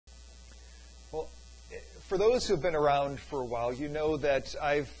for those who have been around for a while, you know that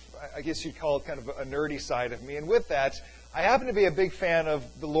I guess you'd call it kind of a nerdy side of me. And with that, I happen to be a big fan of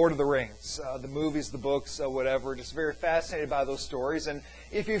The Lord of the Rings, the movies, the books, whatever. Just very fascinated by those stories. And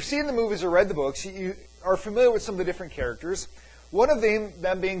if you've seen the movies or read the books, you are familiar with some of the different characters. One of them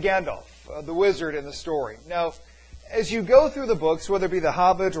being Gandalf, the wizard in the story. Now, as you go through the books, whether it be The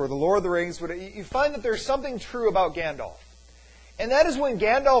Hobbit or The Lord of the Rings, you find that there's something true about Gandalf. And that is when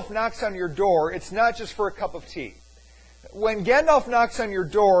Gandalf knocks on your door, it's not just for a cup of tea. When Gandalf knocks on your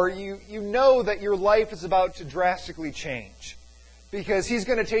door, you know that your life is about to drastically change. Because he's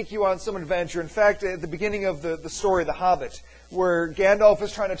going to take you on some adventure. In fact, at the beginning of the story, The Hobbit, where Gandalf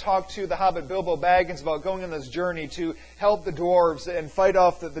is trying to talk to the Hobbit Bilbo Baggins about going on this journey to help the dwarves and fight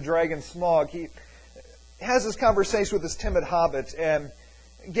off the dragon Smaug, he has this conversation with this timid hobbit, and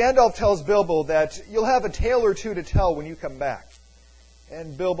Gandalf tells Bilbo that you'll have a tale or two to tell when you come back.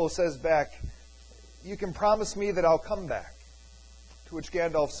 And Bilbo says back, "You can promise me that I'll come back." To which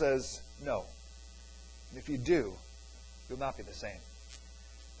Gandalf says, "No. And if you do, you'll not be the same."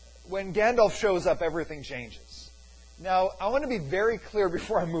 When Gandalf shows up, everything changes. Now, I want to be very clear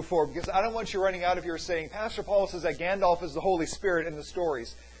before I move forward, because I don't want you running out of here saying, Pastor Paul says that Gandalf is the Holy Spirit in the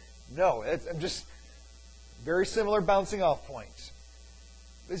stories. No, I'm just very similar bouncing off point.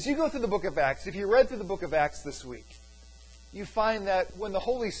 As you go through the book of Acts, if you read through the book of Acts this week, you find that when the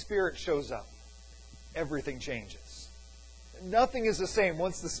Holy Spirit shows up, everything changes. Nothing is the same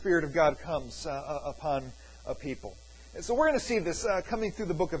once the Spirit of God comes upon a people. And so we're going to see this coming through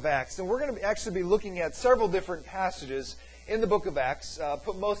the book of Acts. And we're going to actually be looking at several different passages in the book of Acts.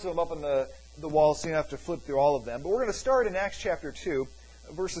 Put most of them up on the wall so you don't have to flip through all of them. But we're going to start in Acts chapter 2,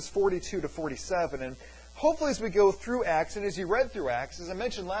 verses 42 to 47. And hopefully as we go through Acts, and as you read through Acts, as I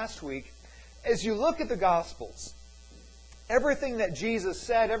mentioned last week, as you look at the Gospels, everything that Jesus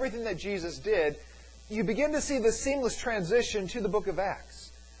said, everything that Jesus did, you begin to see this seamless transition to the book of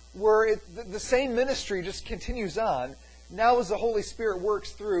Acts, where the same ministry just continues on, now as the Holy Spirit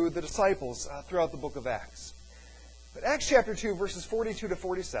works through the disciples throughout the book of Acts. But Acts chapter 2, verses 42 to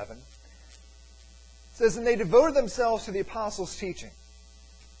 47, says, "And they devoted themselves to the apostles' teaching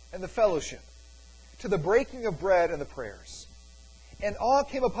and the fellowship, to the breaking of bread and the prayers. And awe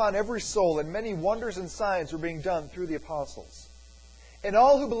came upon every soul, and many wonders and signs were being done through the apostles. And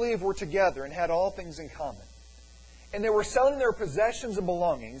all who believed were together and had all things in common. And they were selling their possessions and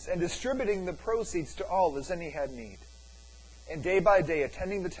belongings and distributing the proceeds to all as any had need. And day by day,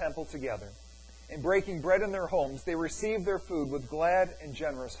 attending the temple together and breaking bread in their homes, they received their food with glad and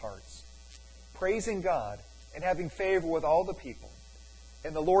generous hearts, praising God and having favor with all the people.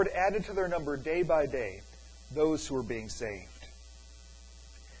 And the Lord added to their number day by day those who were being saved."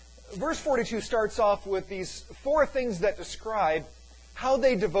 Verse 42 starts off with these four things that describe how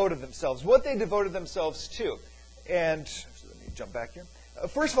they devoted themselves, what they devoted themselves to. And let me jump back here.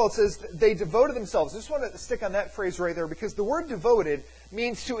 First of all, it says they devoted themselves. I just want to stick on that phrase right there, because the word devoted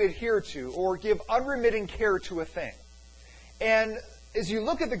means to adhere to or give unremitting care to a thing. And as you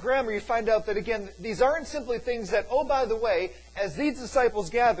look at the grammar, you find out that, again, these aren't simply things that, oh, by the way, as these disciples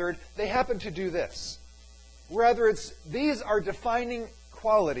gathered, they happened to do this. Rather, these are defining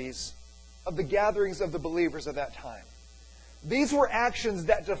qualities of the gatherings of the believers of that time. These were actions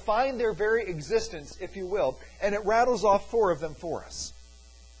that define their very existence, if you will, and it rattles off four of them for us.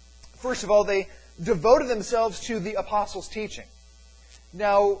 First of all, they devoted themselves to the apostles' teaching.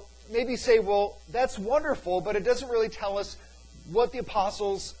 Now, maybe you say, well, that's wonderful, but it doesn't really tell us what the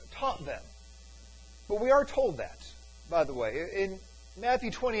apostles taught them. But we are told that, by the way. In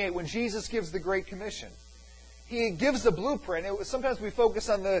Matthew 28, when Jesus gives the Great Commission, He gives the blueprint. Sometimes we focus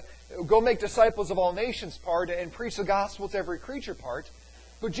on the go make disciples of all nations part and preach the gospel to every creature part.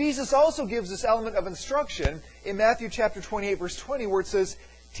 But Jesus also gives this element of instruction in Matthew chapter 28, verse 20, where it says,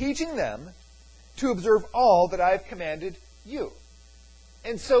 "Teaching them to observe all that I have commanded you."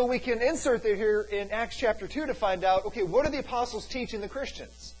 And so we can insert that here in Acts chapter 2 to find out, okay, what are the apostles teaching the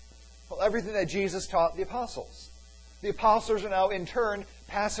Christians? Well, everything that Jesus taught the apostles. The apostles are now, in turn,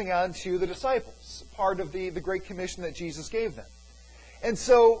 passing on to the disciples, part of the Great Commission that Jesus gave them. And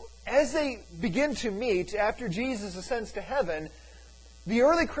so, as they begin to meet after Jesus ascends to heaven, the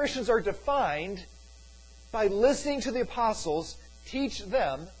early Christians are defined by listening to the apostles teach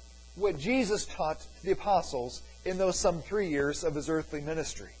them what Jesus taught the apostles in those some 3 years of His earthly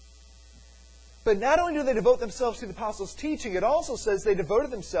ministry. But not only do they devote themselves to the apostles' teaching, it also says they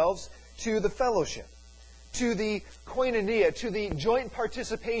devoted themselves to the fellowship, to the koinonia, to the joint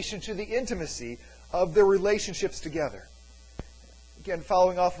participation, to the intimacy of their relationships together. Again,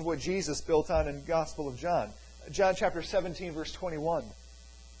 following off of what Jesus built on in the Gospel of John. John chapter 17, verse 21.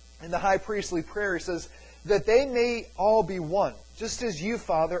 In the high priestly prayer, He says, that they may all be one, just as you,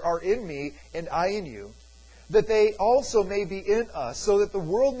 Father, are in me and I in you, that they also may be in us, so that the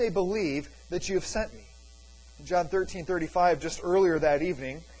world may believe that you have sent me. In John 13:35, just earlier that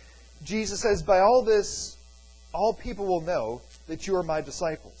evening, Jesus says, by all this, all people will know that you are my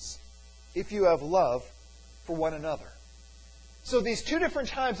disciples, if you have love for one another. So these two different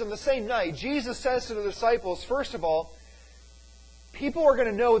times on the same night, Jesus says to the disciples, first of all, people are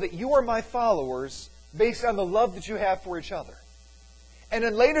going to know that you are my followers based on the love that you have for each other. And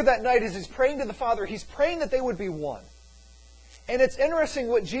then later that night, as he's praying to the Father, he's praying that they would be one. And it's interesting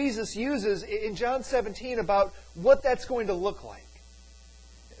what Jesus uses in John 17 about what that's going to look like.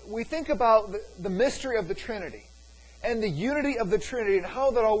 We think about the mystery of the Trinity and the unity of the Trinity and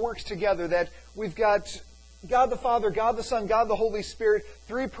how that all works together, that we've got God the Father, God the Son, God the Holy Spirit,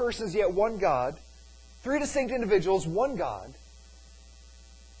 three persons yet one God, three distinct individuals, one God.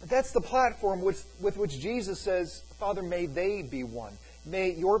 That's the platform with which Jesus says, Father, may they be one.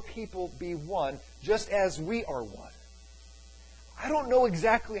 May your people be one, just as we are one. I don't know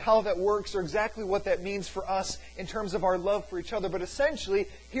exactly how that works or exactly what that means for us in terms of our love for each other, but essentially,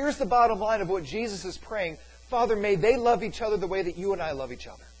 here's the bottom line of what Jesus is praying. Father, may they love each other the way that you and I love each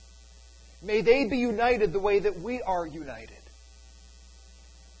other. May they be united the way that we are united.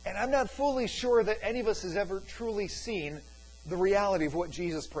 And I'm not fully sure that any of us has ever truly seen the reality of what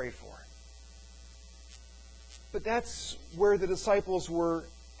Jesus prayed for. But that's where the disciples were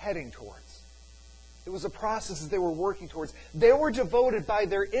heading towards. It was a process that they were working towards. They were devoted by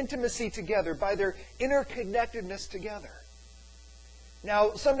their intimacy together, by their interconnectedness together.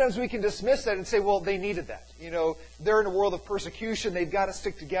 Now, sometimes we can dismiss that and say, well, they needed that. You know, they're in a world of persecution. They've got to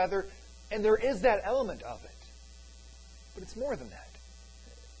stick together. And there is that element of it. But it's more than that.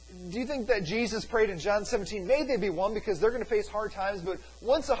 Do you think that Jesus prayed in John 17, may they be one because they're going to face hard times, but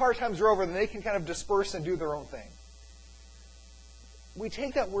once the hard times are over, then they can kind of disperse and do their own thing? We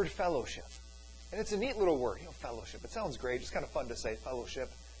take that word fellowship. And it's a neat little word, fellowship. It sounds great. It's kind of fun to say, fellowship.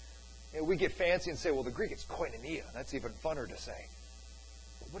 We get fancy and say, well, the Greek is koinonia. That's even funner to say.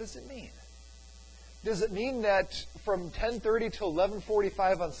 What does it mean? Does it mean that from 10:30 to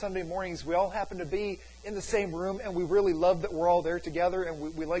 11:45 on Sunday mornings, we all happen to be in the same room and we really love that we're all there together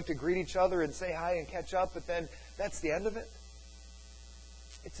and we like to greet each other and say hi and catch up, but then that's the end of it?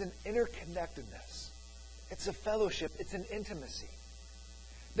 It's an interconnectedness. It's a fellowship. It's an intimacy.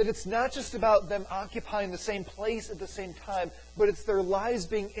 That it's not just about them occupying the same place at the same time, but it's their lives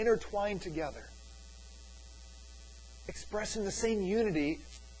being intertwined together. Expressing the same unity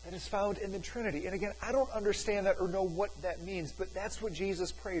that is found in the Trinity. And again, I don't understand that or know what that means, but that's what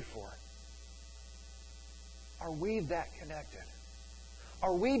Jesus prayed for. Are we that connected?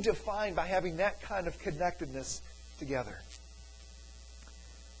 Are we defined by having that kind of connectedness together?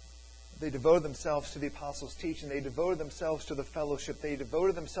 They devoted themselves to the apostles' teaching. They devoted themselves to the fellowship. They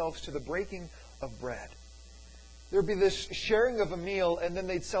devoted themselves to the breaking of bread. There would be this sharing of a meal, and then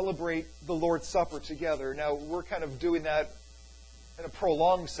they'd celebrate the Lord's Supper together. Now, we're kind of doing that in a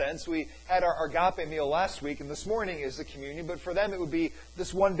prolonged sense. We had our agape meal last week, and this morning is the communion, but for them it would be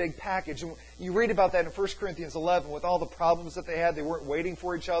this one big package. And you read about that in 1 Corinthians 11 with all the problems that they had. They weren't waiting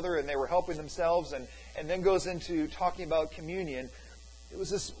for each other, and they were helping themselves, and then goes into talking about communion. It was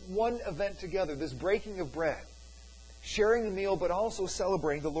this one event together, this breaking of bread, sharing the meal, but also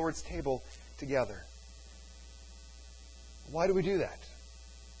celebrating the Lord's table together. Why do we do that?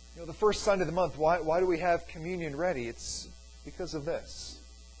 The first Sunday of the month, why do we have communion ready? It's because of this.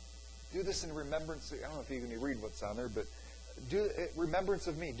 Do this in remembrance. I don't know if you can read what's on there, but do remembrance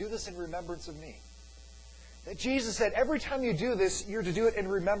of me. Do this in remembrance of me. That Jesus said, every time you do this, you're to do it in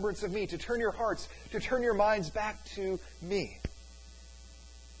remembrance of me, to turn your hearts, to turn your minds back to me.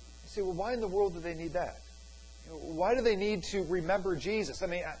 You say, well, why in the world do they need that? Why do they need to remember Jesus? I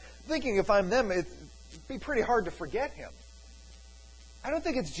mean, thinking if I'm them, it'd be pretty hard to forget him. I don't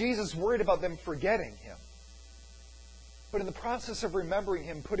think it's Jesus worried about them forgetting him. But in the process of remembering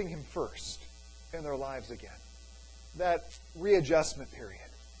him, putting him first in their lives again. That readjustment period.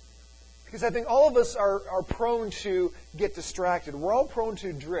 Because I think all of us are prone to get distracted. We're all prone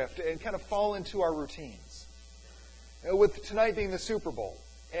to drift and kind of fall into our routines. With tonight being the Super Bowl.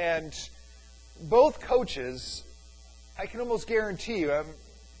 And both coaches, I can almost guarantee you, I'm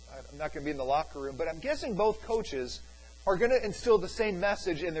not going to be in the locker room, but I'm guessing both coaches are going to instill the same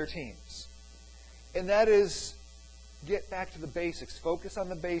message in their teams. And that is, get back to the basics. Focus on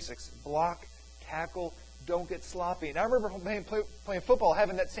the basics. Block, tackle, don't get sloppy. And I remember playing football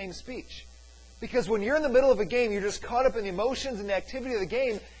having that same speech. Because when you're in the middle of a game, you're just caught up in the emotions and the activity of the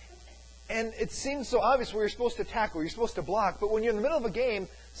game. And it seems so obvious where you're supposed to tackle, you're supposed to block. But when you're in the middle of a game,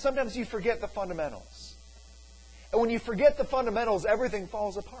 sometimes you forget the fundamentals. And when you forget the fundamentals, everything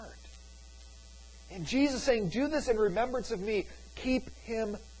falls apart. And Jesus is saying, do this in remembrance of me. Keep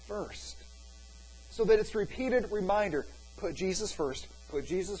Him first. So that it's repeated reminder. Put Jesus first. Put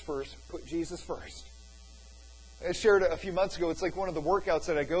Jesus first. Put Jesus first. I shared a few months ago, it's like one of the workouts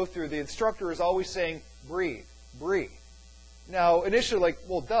that I go through. The instructor is always saying, breathe, breathe. Now, initially, like,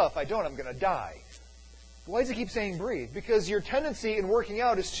 well, duh, if I don't, I'm going to die. Why does he keep saying breathe? Because your tendency in working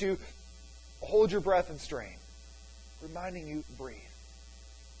out is to hold your breath and strain. Reminding you, breathe.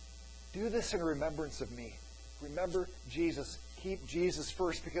 Do this in remembrance of me. Remember Jesus. Keep Jesus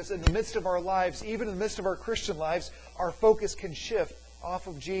first, because in the midst of our lives, even in the midst of our Christian lives, our focus can shift off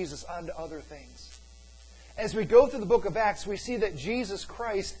of Jesus onto other things. As we go through the book of Acts, we see that Jesus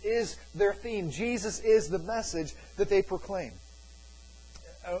Christ is their theme. Jesus is the message that they proclaim.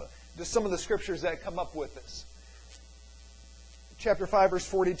 Just some of the scriptures that come up with this. Chapter 5, verse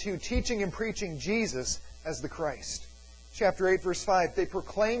 42, teaching and preaching Jesus as the Christ. Chapter 8, verse 5, they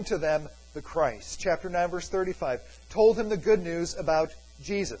proclaimed to them the Christ. Chapter 9, verse 35, told him the good news about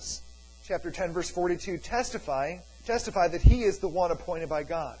Jesus. Chapter 10, verse 42, testify that He is the one appointed by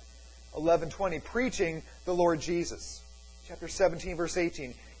God. 11:20, preaching the Lord Jesus. Chapter 17, verse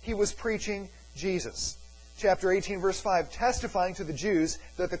 18, He was preaching Jesus. Chapter 18, verse 5, testifying to the Jews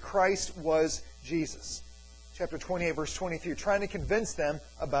that the Christ was Jesus. Chapter 28, verse 23, trying to convince them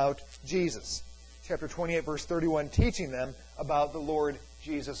about Jesus. Chapter 28, verse 31, teaching them about the Lord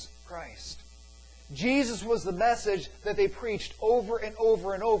Jesus Christ. Jesus was the message that they preached over and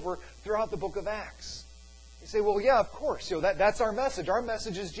over and over throughout the book of Acts. You say, well, yeah, of course. That's our message. Our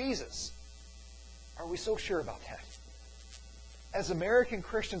message is Jesus. Are we so sure about that? As American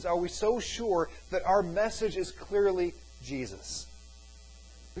Christians, are we so sure that our message is clearly Jesus?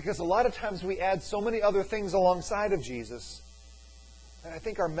 Because a lot of times we add so many other things alongside of Jesus that I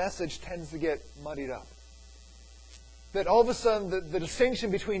think our message tends to get muddied up. That all of a sudden the distinction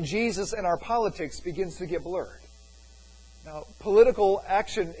between Jesus and our politics begins to get blurred. Now, political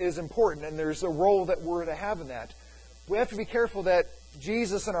action is important, and there's a role that we're to have in that. We have to be careful that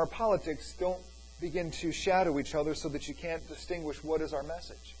Jesus and our politics don't begin to shadow each other so that you can't distinguish what is our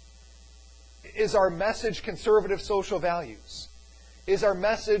message. Is our message conservative social values? Is our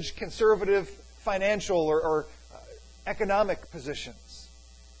message conservative financial or economic positions?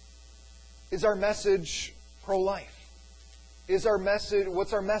 Is our message pro-life? What's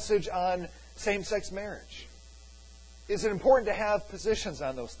our message on same-sex marriage? Is it important to have positions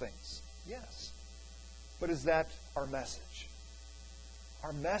on those things? Yes. But is that our message?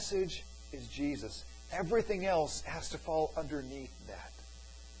 Our message is Jesus. Everything else has to fall underneath that.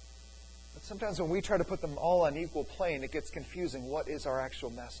 But sometimes when we try to put them all on equal plane, it gets confusing. What is our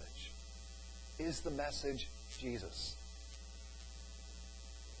actual message? Is the message Jesus?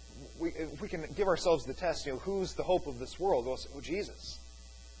 If we can give ourselves the test, who's the hope of this world? Well, Jesus.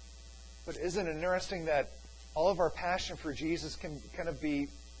 But isn't it interesting that all of our passion for Jesus can kind of be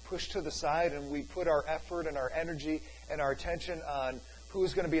pushed to the side, and we put our effort and our energy and our attention on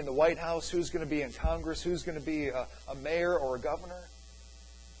who's going to be in the White House, who's going to be in Congress, who's going to be a mayor or a governor?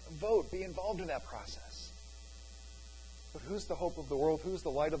 Vote. Be involved in that process. But who's the hope of the world? Who's the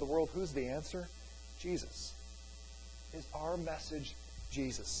light of the world? Who's the answer? Jesus. Is our message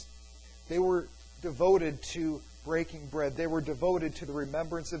Jesus? They were devoted to breaking bread. They were devoted to the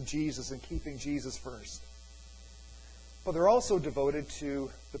remembrance of Jesus and keeping Jesus first. But they're also devoted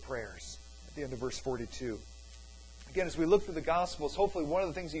to the prayers at the end of verse 42. Again, as we look through the Gospels, hopefully one of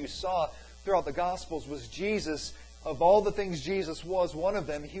the things that you saw throughout the Gospels was Jesus. Of all the things Jesus was, one of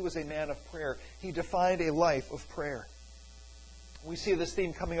them, He was a man of prayer. He defined a life of prayer. We see this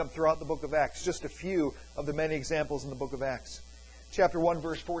theme coming up throughout the book of Acts, just a few of the many examples in the book of Acts. Chapter 1,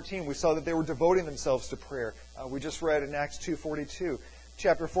 verse 14, we saw that they were devoting themselves to prayer. We just read in Acts 2:42.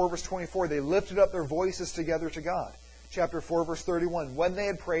 Chapter 4, verse 24, they lifted up their voices together to God. Chapter 4, verse 31, when they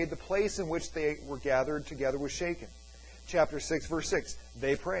had prayed, the place in which they were gathered together was shaken. Chapter 6, verse 6,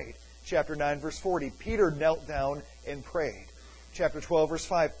 they prayed. Chapter 9, verse 40, Peter knelt down and prayed. Chapter 12, verse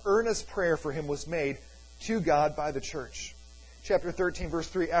 5, earnest prayer for him was made to God by the church. Chapter 13, verse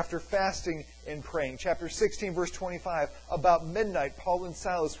 3, after fasting and praying. Chapter 16, verse 25, about midnight, Paul and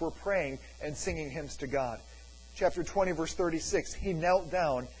Silas were praying and singing hymns to God. Chapter 20, verse 36, he knelt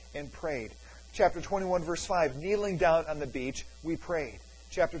down and prayed. Chapter 21, verse 5, kneeling down on the beach, we prayed.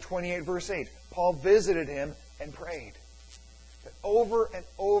 Chapter 28, verse 8, Paul visited him and prayed. But over and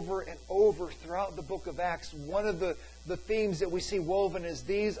over and over throughout the book of Acts, one of the themes that we see woven is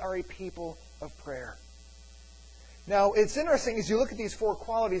these are a people of prayer. Now, it's interesting as you look at these four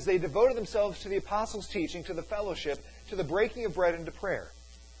qualities, they devoted themselves to the apostles' teaching, to the fellowship, to the breaking of bread, and to prayer.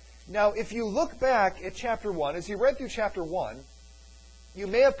 Now, if you look back at chapter 1, as you read through chapter 1, you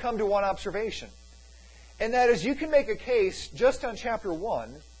may have come to one observation. And that is, you can make a case just on chapter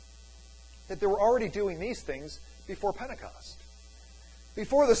 1 that they were already doing these things before Pentecost.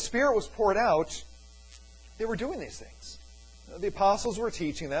 Before the Spirit was poured out, they were doing these things. The apostles were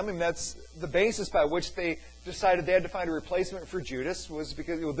teaching them, and that's the basis by which they decided they had to find a replacement for Judas, was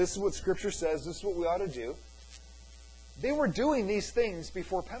because this is what Scripture says, this is what we ought to do. They were doing these things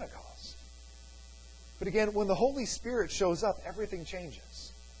before Pentecost. But again, when the Holy Spirit shows up, everything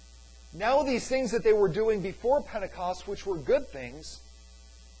changes. Now these things that they were doing before Pentecost, which were good things,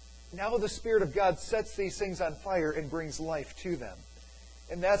 now the Spirit of God sets these things on fire and brings life to them.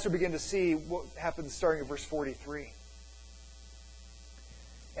 And that's where we begin to see what happens starting at verse 43.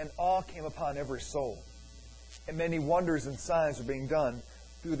 And awe came upon every soul, and many wonders and signs were being done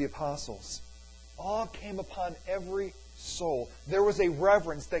through the apostles. Awe came upon every soul. There was a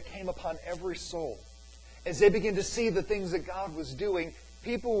reverence that came upon every soul. As they began to see the things that God was doing,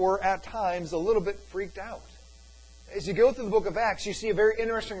 people were at times a little bit freaked out. As you go through the book of Acts, you see a very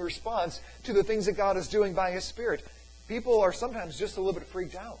interesting response to the things that God is doing by His Spirit. People are sometimes just a little bit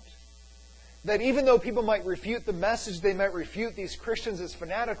freaked out. That even though people might refute the message, they might refute these Christians as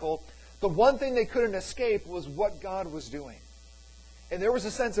fanatical, the one thing they couldn't escape was what God was doing. And there was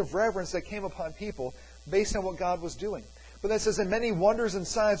a sense of reverence that came upon people based on what God was doing. But that says, and many wonders and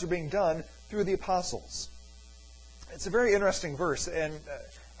signs were being done through the apostles. It's a very interesting verse, and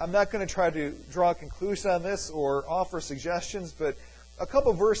I'm not going to try to draw a conclusion on this or offer suggestions, but a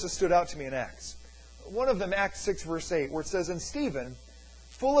couple verses stood out to me in Acts. One of them, Acts 6, verse 8, where it says, and Stephen,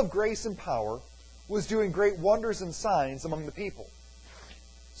 full of grace and power, was doing great wonders and signs among the people.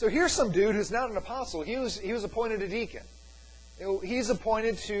 So here's some dude who's not an apostle. He was appointed a deacon. He's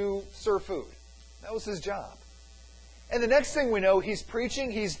appointed to serve food. That was his job. And the next thing we know, he's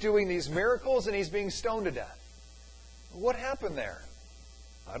preaching, he's doing these miracles, and he's being stoned to death. What happened there?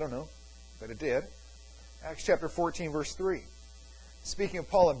 I don't know, but it did. Acts chapter 14, verse 3. Speaking of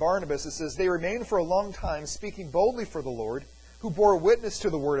Paul and Barnabas, it says, they remained for a long time speaking boldly for the Lord, who bore witness to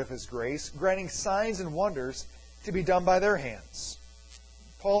the word of His grace, granting signs and wonders to be done by their hands.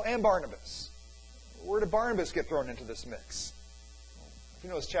 Paul and Barnabas. Where did Barnabas get thrown into this mix? If you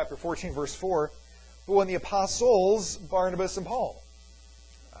notice chapter 14, verse 4, but when the apostles, Barnabas and Paul.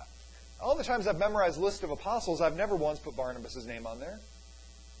 All the times I've memorized a list of apostles, I've never once put Barnabas' name on there.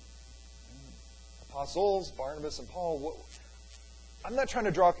 Apostles, Barnabas and Paul. I'm not trying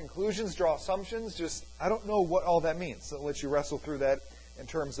to draw conclusions, draw assumptions. Just, I don't know what all that means. So I'll let you wrestle through that in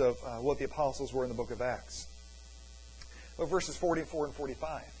terms of what the apostles were in the book of Acts. But verses 44 and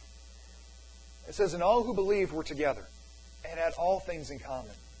 45. It says, and all who believed were together and had all things in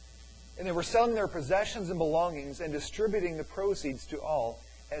common. And they were selling their possessions and belongings and distributing the proceeds to all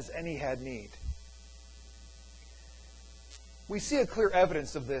as any had need. We see a clear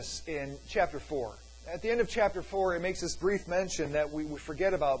evidence of this in chapter 4. At the end of chapter 4, it makes this brief mention that we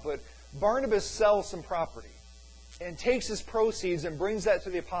forget about, but Barnabas sells some property and takes his proceeds and brings that to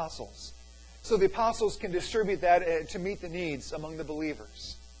the apostles. So the apostles can distribute that to meet the needs among the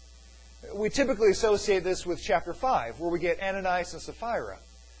believers. We typically associate this with chapter 5, where we get Ananias and Sapphira,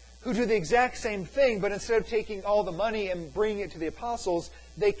 who do the exact same thing, but instead of taking all the money and bringing it to the apostles,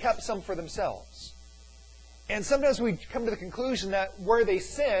 they kept some for themselves. And sometimes we come to the conclusion that where they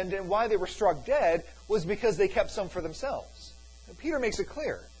sinned and why they were struck dead was because they kept some for themselves. And Peter makes it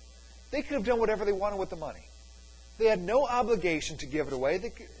clear. They could have done whatever they wanted with the money. They had no obligation to give it away.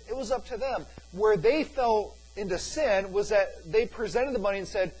 It was up to them. Where they fell into sin was that they presented the money and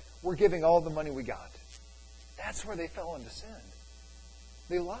said, we're giving all the money we got. That's where they fell into sin.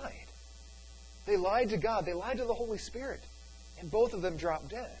 They lied. They lied to God. They lied to the Holy Spirit. And both of them dropped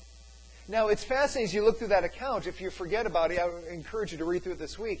dead. Now, it's fascinating as you look through that account. If you forget about it, I would encourage you to read through it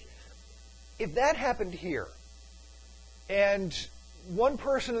this week. If that happened here, and one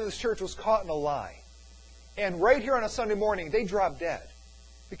person in this church was caught in a lie, and right here on a Sunday morning, they dropped dead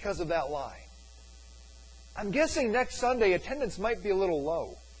because of that lie, I'm guessing next Sunday attendance might be a little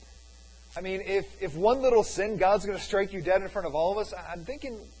low. I mean, if one little sin, God's going to strike you dead in front of all of us, I'm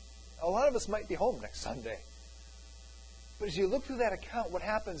thinking a lot of us might be home next Sunday. But as you look through that account, what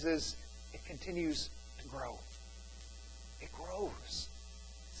happens is it continues to grow. It grows.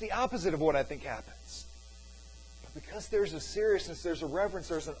 It's the opposite of what I think happens. But because there's a seriousness, there's a reverence,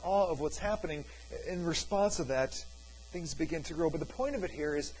 there's an awe of what's happening, in response to that, things begin to grow. But the point of it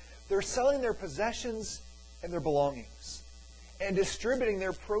here is they're selling their possessions and their belongings and distributing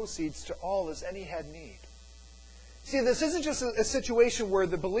their proceeds to all as any had need. See, this isn't just a situation where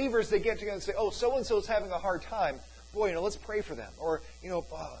the believers, they get together and say, oh, so-and-so is having a hard time. Boy, let's pray for them. Or,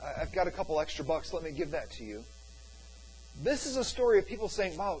 I've got a couple extra bucks, let me give that to you. This is a story of people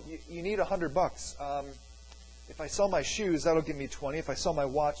saying, wow, you need $100. If I sell my shoes, that'll give me 20. If I sell my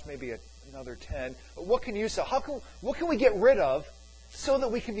watch, maybe another 10. But what can you sell? What can we get rid of so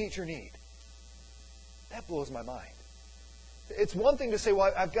that we can meet your need? That blows my mind. It's one thing to say,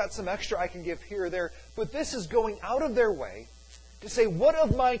 well, I've got some extra I can give here or there, but this is going out of their way to say, what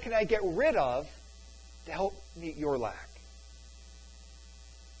of mine can I get rid of to help meet your lack?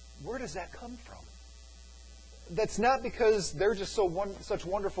 Where does that come from? That's not because they're just such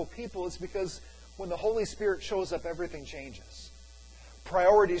wonderful people. It's because when the Holy Spirit shows up, everything changes.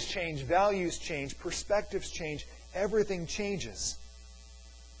 Priorities change, values change, perspectives change, everything changes.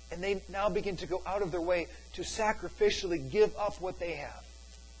 And they now begin to go out of their way to sacrificially give up what they have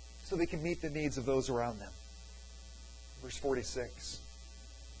so they can meet the needs of those around them. Verse 46.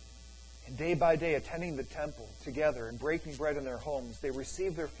 And day by day, attending the temple together and breaking bread in their homes, they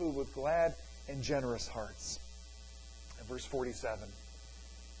received their food with glad and generous hearts. And verse 47.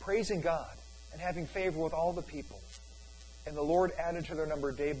 Praising God and having favor with all the people. And the Lord added to their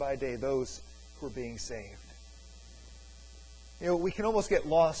number day by day those who were being saved. You know, we can almost get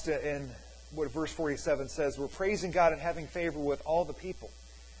lost in what verse 47 says. We're praising God and having favor with all the people.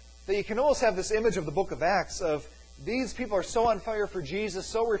 That you can almost have this image of the book of Acts of these people are so on fire for Jesus,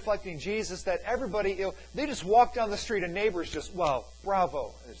 so reflecting Jesus, that everybody, they just walk down the street and neighbors just, wow,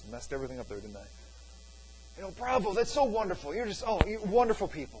 bravo. I just messed everything up there, didn't I? Bravo, that's so wonderful. You're wonderful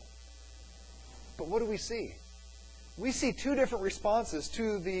people. But what do we see? We see two different responses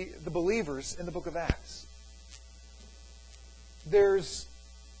to the believers in the book of Acts. There's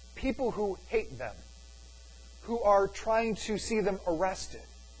people who hate them, who are trying to see them arrested.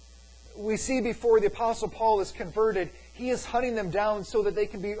 We see before the Apostle Paul is converted, he is hunting them down so that they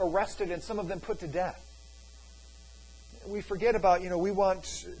can be arrested and some of them put to death. We forget about, we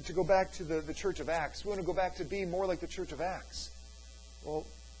want to go back to the Church of Acts. We want to go back to be more like the Church of Acts. Well,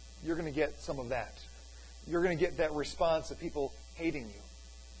 you're going to get some of that. You're going to get that response of people hating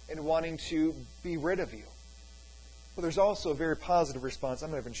you and wanting to be rid of you. But there's also a very positive response.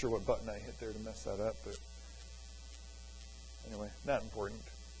 I'm not even sure what button I hit there to mess that up, but anyway, not important.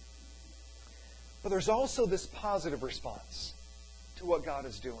 But there's also this positive response to what God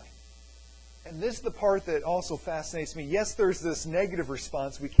is doing. And this is the part that also fascinates me. Yes, there's this negative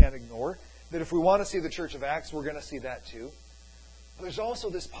response we can't ignore, that if we want to see the Church of Acts, we're going to see that too. But there's also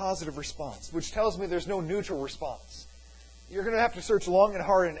this positive response, which tells me there's no neutral response. You're going to have to search long and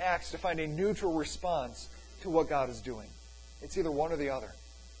hard in Acts to find a neutral response to what God is doing. It's either one or the other.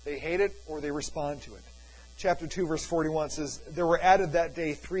 They hate it or they respond to it. Chapter 2, verse 41 says, there were added that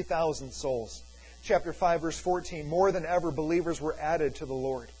day 3,000 souls. Chapter 5, verse 14, more than ever believers were added to the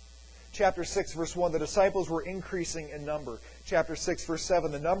Lord. Chapter 6, verse 1, the disciples were increasing in number. Chapter 6, verse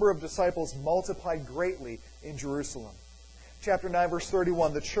 7, the number of disciples multiplied greatly in Jerusalem. Chapter 9, verse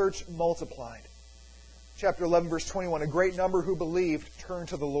 31, the church multiplied. Chapter 11, verse 21, a great number who believed turned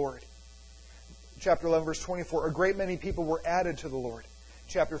to the Lord. Chapter 11, verse 24, a great many people were added to the Lord.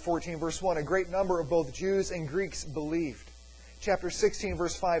 Chapter 14, verse 1, a great number of both Jews and Greeks believed. Chapter 16,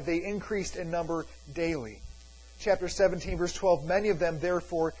 verse 5, they increased in number daily. Chapter 17, verse 12, many of them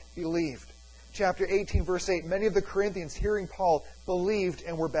therefore believed. Chapter 18, verse 8, many of the Corinthians, hearing Paul, believed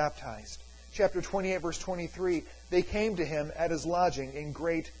and were baptized. Chapter 28, verse 23, they came to him at his lodging in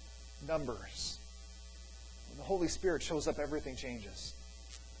great numbers. When the Holy Spirit shows up, everything changes.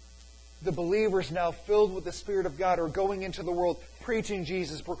 The believers now filled with the Spirit of God are going into the world, preaching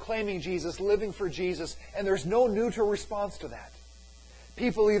Jesus, proclaiming Jesus, living for Jesus, and there's no neutral response to that.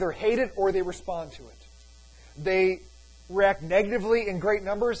 People either hate it or they respond to it. They react negatively in great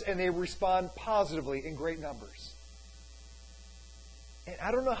numbers and they respond positively in great numbers. And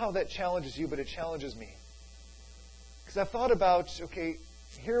I don't know how that challenges you, but it challenges me. Because I've thought about, okay,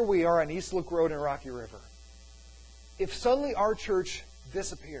 here we are on East Look Road in Rocky River. If suddenly our church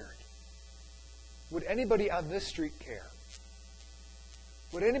disappeared, would anybody on this street care?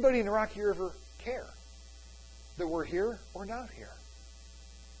 Would anybody in Rocky River care that we're here or not here?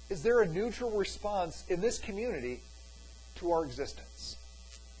 Is there a neutral response in this community to our existence?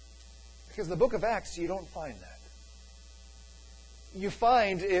 Because in the book of Acts, you don't find that. You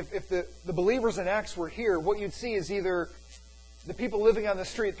find if the believers in Acts were here, what you'd see is either the people living on the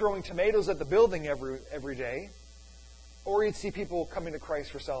street throwing tomatoes at the building every day, or you'd see people coming to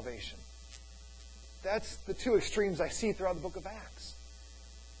Christ for salvation. That's the two extremes I see throughout the book of Acts.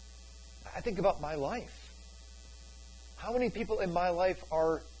 I think about my life. How many people in my life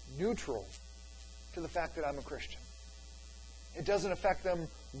are neutral to the fact that I'm a Christian? It doesn't affect them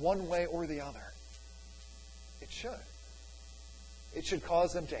one way or the other. It should. it should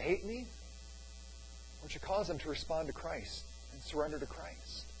cause them to hate me, or it should cause them to respond to Christ and surrender to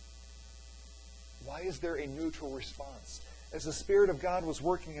Christ. Why is there a neutral response? As the Spirit of God was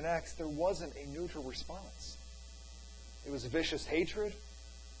working in Acts, there wasn't a neutral response. It was vicious hatred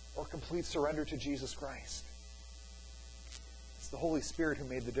or complete surrender to Jesus Christ. It's the Holy Spirit who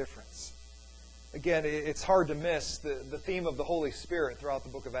made the difference. Again, it's hard to miss the theme of the Holy Spirit throughout the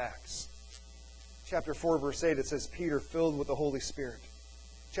book of Acts. Chapter 4, verse 8, it says, Peter filled with the Holy Spirit.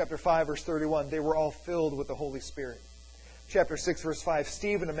 Chapter 5, verse 31, they were all filled with the Holy Spirit. Chapter 6, verse 5,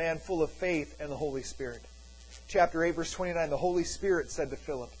 Stephen, a man full of faith and the Holy Spirit. Chapter 8, verse 29, the Holy Spirit said to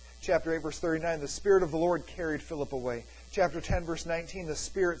Philip. Chapter 8, verse 39, the Spirit of the Lord carried Philip away. Chapter 10, verse 19, the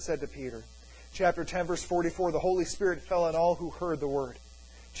Spirit said to Peter. Chapter 10, verse 44, the Holy Spirit fell on all who heard the word.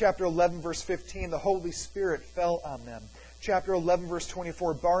 Chapter 11, verse 15, the Holy Spirit fell on them. Chapter 11, verse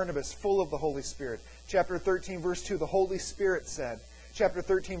 24, Barnabas, full of the Holy Spirit. Chapter 13, verse 2, the Holy Spirit said. Chapter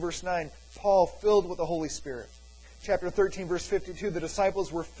 13, verse 9, Paul filled with the Holy Spirit. Chapter 13, verse 52, the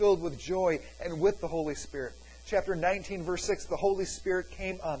disciples were filled with joy and with the Holy Spirit. Chapter 19, verse 6, the Holy Spirit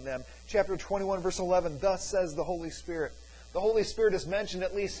came on them. Chapter 21, verse 11, thus says the Holy Spirit. The Holy Spirit is mentioned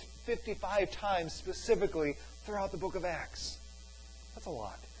at least 55 times specifically throughout the book of Acts. That's a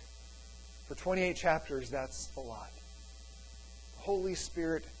lot. For 28 chapters, that's a lot. The Holy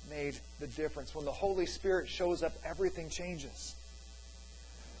Spirit made the difference. When the Holy Spirit shows up, everything changes.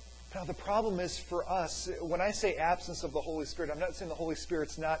 Now, the problem is for us, when I say absence of the Holy Spirit, I'm not saying the Holy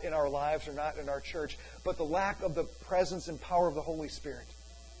Spirit's not in our lives or not in our church, but the lack of the presence and power of the Holy Spirit.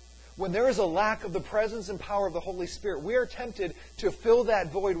 When there is a lack of the presence and power of the Holy Spirit, we are tempted to fill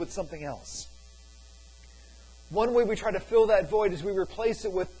that void with something else. One way we try to fill that void is we replace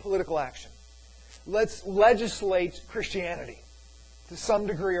it with political action. Let's legislate Christianity to some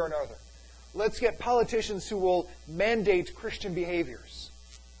degree or another. Let's get politicians who will mandate Christian behaviors.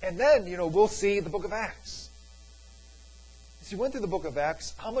 And then, we'll see the book of Acts. As you went through the book of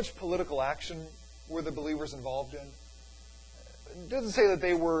Acts, how much political action were the believers involved in? It doesn't say that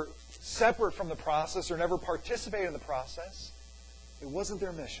they were separate from the process or never participated in the process. It wasn't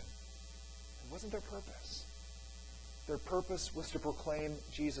their mission. It wasn't their purpose. Their purpose was to proclaim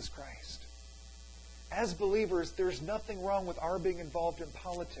Jesus Christ. As believers, there's nothing wrong with our being involved in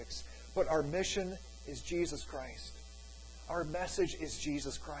politics, but our mission is Jesus Christ. Our message is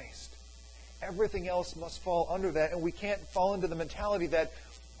Jesus Christ. Everything else must fall under that, and we can't fall into the mentality that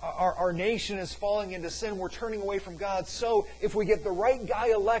our nation is falling into sin, we're turning away from God, so if we get the right guy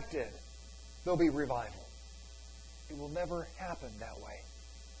elected, there'll be revival. It will never happen that way.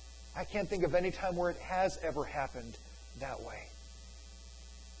 I can't think of any time where it has ever happened that way.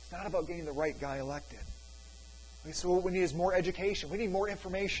 It's not about getting the right guy elected. So what we need is more education. We need more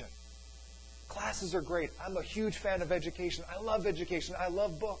information. Classes are great. I'm a huge fan of education. I love education. I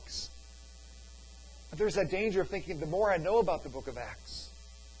love books. But there's that danger of thinking the more I know about the book of Acts,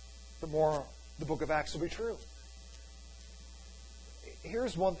 the more the book of Acts will be true.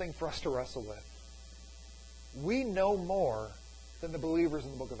 Here's one thing for us to wrestle with. We know more than the believers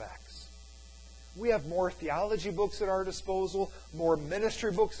in the book of Acts. We have more theology books at our disposal, more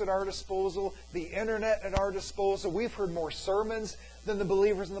ministry books at our disposal, the internet at our disposal. We've heard more sermons than the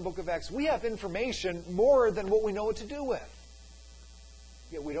believers in the book of Acts. We have information more than what we know what to do with.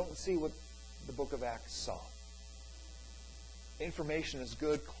 Yet we don't see what the book of Acts saw. Information is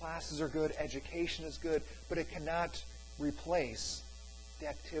good, classes are good, education is good, but it cannot replace the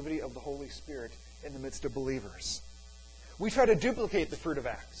activity of the Holy Spirit in the midst of believers. We try to duplicate the fruit of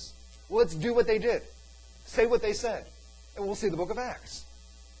Acts. Well, let's do what they did. Say what they said. And we'll see the book of Acts.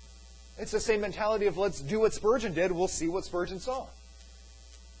 It's the same mentality of let's do what Spurgeon did. We'll see what Spurgeon saw.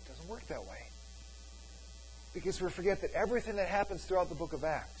 It doesn't work that way. Because we forget that everything that happens throughout the book of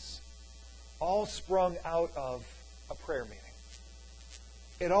Acts all sprung out of a prayer meeting.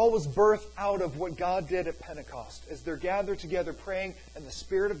 It all was birthed out of what God did at Pentecost. As they're gathered together praying and the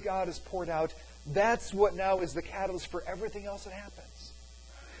Spirit of God is poured out, that's what now is the catalyst for everything else that happens.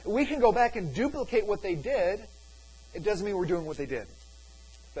 We can go back and duplicate what they did. It doesn't mean we're doing what they did.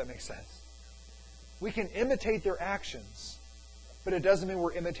 If that makes sense. We can imitate their actions, but it doesn't mean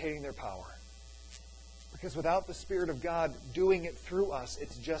we're imitating their power. Because without the Spirit of God doing it through us,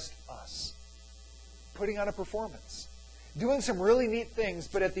 it's just us. Putting on a performance. Doing some really neat things,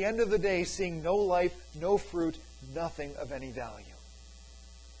 but at the end of the day, seeing no life, no fruit, nothing of any value.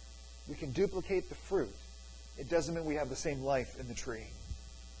 We can duplicate the fruit. It doesn't mean we have the same life in the tree.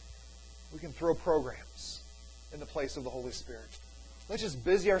 We can throw programs in the place of the Holy Spirit. Let's just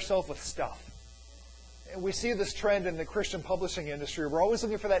busy ourselves with stuff. And we see this trend in the Christian publishing industry. We're always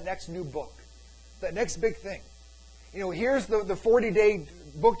looking for that next new book, that next big thing. Here's the 40-day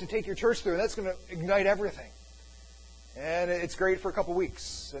book to take your church through, and that's going to ignite everything. And it's great for a couple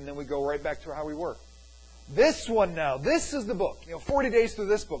weeks, and then we go right back to how we were. This one now, this is the book. 40 days through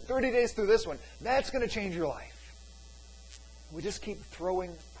this book, 30 days through this one. That's going to change your life. We just keep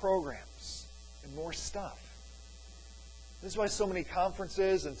throwing programs and more stuff. This is why so many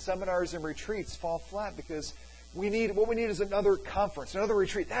conferences and seminars and retreats fall flat, because what we need is another conference, another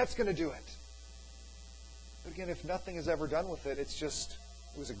retreat. That's going to do it. But again, if nothing is ever done with it, it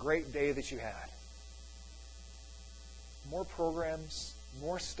was a great day that you had. More programs,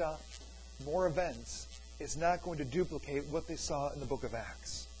 more stuff, more events is not going to duplicate what they saw in the book of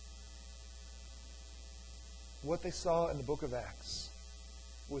Acts. What they saw in the book of Acts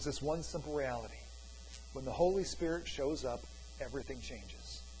was this one simple reality. When the Holy Spirit shows up, everything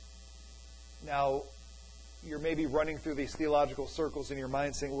changes. Now, you're maybe running through these theological circles in your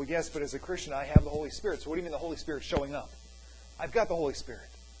mind saying, well, yes, but as a Christian, I have the Holy Spirit. So what do you mean the Holy Spirit showing up? I've got the Holy Spirit.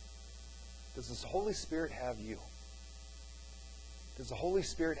 Does this Holy Spirit have you? Does the Holy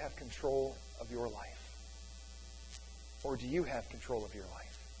Spirit have control of your life? Or do you have control of your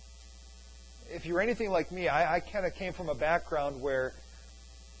life? If you're anything like me, I kind of came from a background where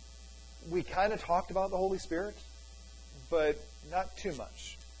we kind of talked about the Holy Spirit, but not too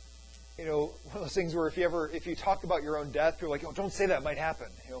much. One of those things where if you talk about your own death, you're like, oh, don't say that, it might happen.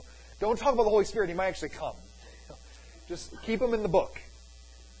 Don't talk about the Holy Spirit, he might actually come. Just keep him in the book.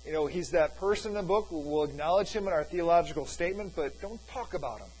 He's that person in the book. We'll acknowledge him in our theological statement, but don't talk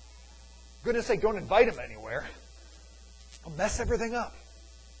about him. For goodness sake, don't invite him anywhere. He'll mess everything up.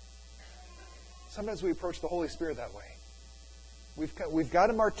 Sometimes we approach the Holy Spirit that way. We've got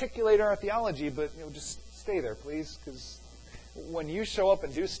him articulated our theology, but just stay there, please, because when you show up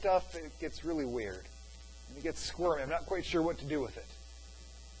and do stuff, it gets really weird. And it gets squirmy. I'm not quite sure what to do with it.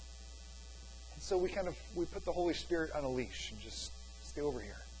 And so we put the Holy Spirit on a leash and just stay over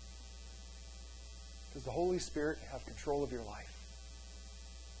here. Does the Holy Spirit have control of your life?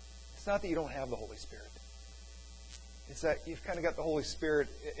 It's not that you don't have the Holy Spirit. It's that you've kind of got the Holy Spirit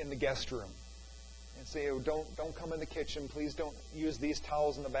in the guest room. And say, oh, don't come in the kitchen. Please don't use these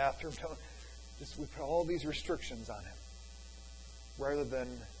towels in the bathroom. We put all these restrictions on him. Rather than,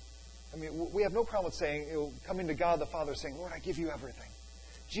 we have no problem with saying, coming to God the Father saying, Lord, I give you everything.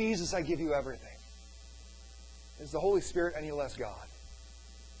 Jesus, I give you everything. Is the Holy Spirit any less God?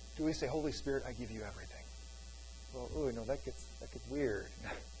 Do we say, Holy Spirit, I give you everything? Well, no, that gets weird.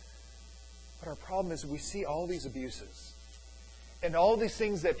 But our problem is we see all these abuses. And all these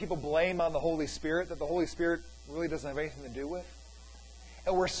things that people blame on the Holy Spirit, that the Holy Spirit really doesn't have anything to do with.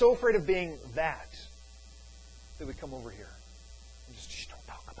 And we're so afraid of being that we come over here. And just don't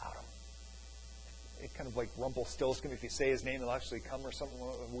talk about him. It kind of like Rumpelstiltskin, if you say his name, he'll actually come or something,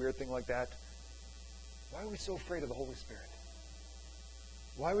 a weird thing like that. Why are we so afraid of the Holy Spirit?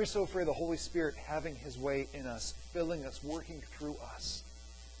 Why are we so afraid of the Holy Spirit having his way in us, filling us, working through us?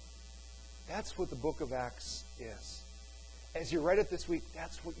 That's what the book of Acts is. As you read it this week,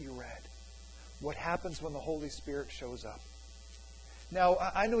 that's what you read. What happens when the Holy Spirit shows up. Now,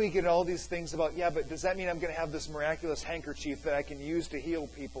 I know you get all these things about, but does that mean I'm going to have this miraculous handkerchief that I can use to heal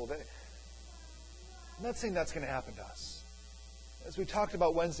people? I'm not saying that's going to happen to us. As we talked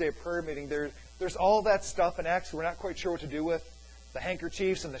about Wednesday at prayer meeting, there's all that stuff in Acts we're not quite sure what to do with. The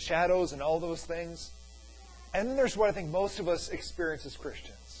handkerchiefs and the shadows and all those things. And then there's what I think most of us experience as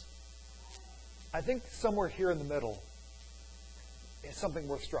Christians. I think somewhere here in the middle is something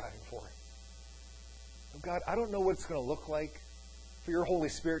worth striving for. God, I don't know what it's going to look like for your Holy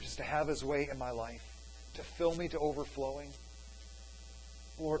Spirit just to have his way in my life, to fill me to overflowing.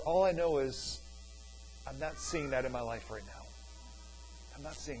 Lord, all I know is I'm not seeing that in my life right now. I'm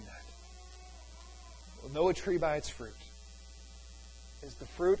not seeing that. We'll know a tree by its fruit. Is the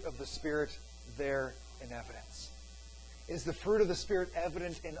fruit of the Spirit there in evidence? Is the fruit of the Spirit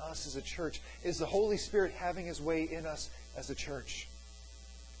evident in us as a church? Is the Holy Spirit having his way in us as a church?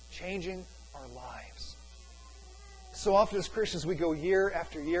 Changing our lives. So often as Christians, we go year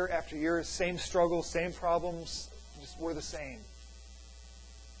after year after year, same struggles, same problems, just we're the same.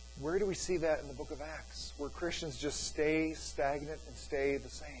 Where do we see that in the book of Acts? Where Christians just stay stagnant and stay the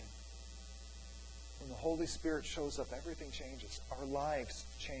same. When the Holy Spirit shows up, everything changes. Our lives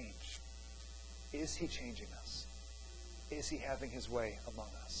change. Is he changing us? Is he having his way among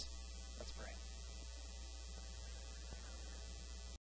us? Let's pray.